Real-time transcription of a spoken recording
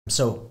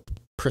So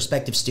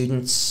prospective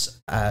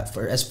students,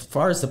 for as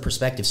far as the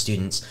prospective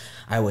students,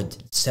 I would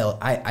tell,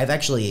 I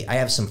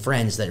have some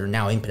friends that are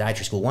now in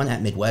podiatry school, one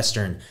at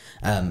Midwestern,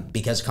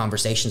 because of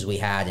conversations we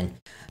had. And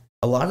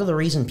a lot of the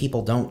reason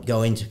people don't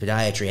go into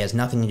podiatry has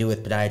nothing to do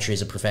with podiatry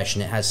as a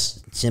profession. It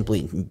has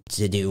simply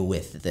to do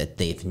with that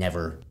they've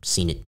never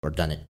seen it or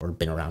done it or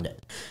been around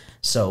it.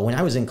 So when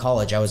I was in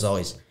college, I was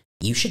always,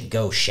 you should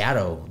go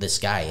shadow this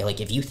guy.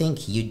 Like, if you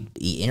think you'd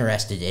be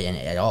interested in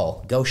it at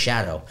all, go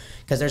shadow.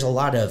 Because there's a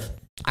lot of,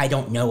 I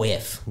don't know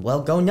if.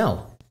 Well, go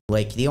know.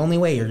 Like, the only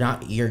way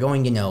you're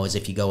going to know is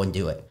if you go and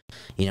do it.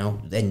 You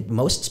know, and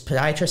most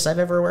podiatrists I've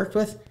ever worked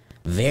with,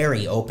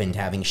 very open to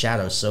having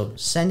shadows. So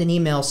send an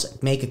email,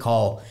 make a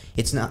call.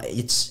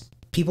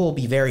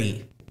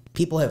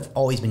 People have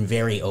always been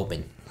very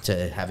open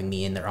to having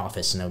me in their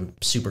office, and I'm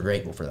super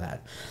grateful for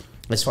that.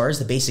 As far as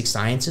the basic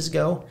sciences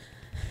go,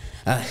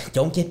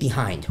 don't get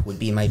behind would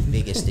be my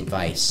biggest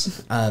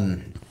advice.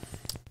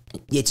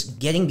 It's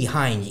getting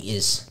behind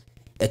is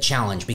a challenge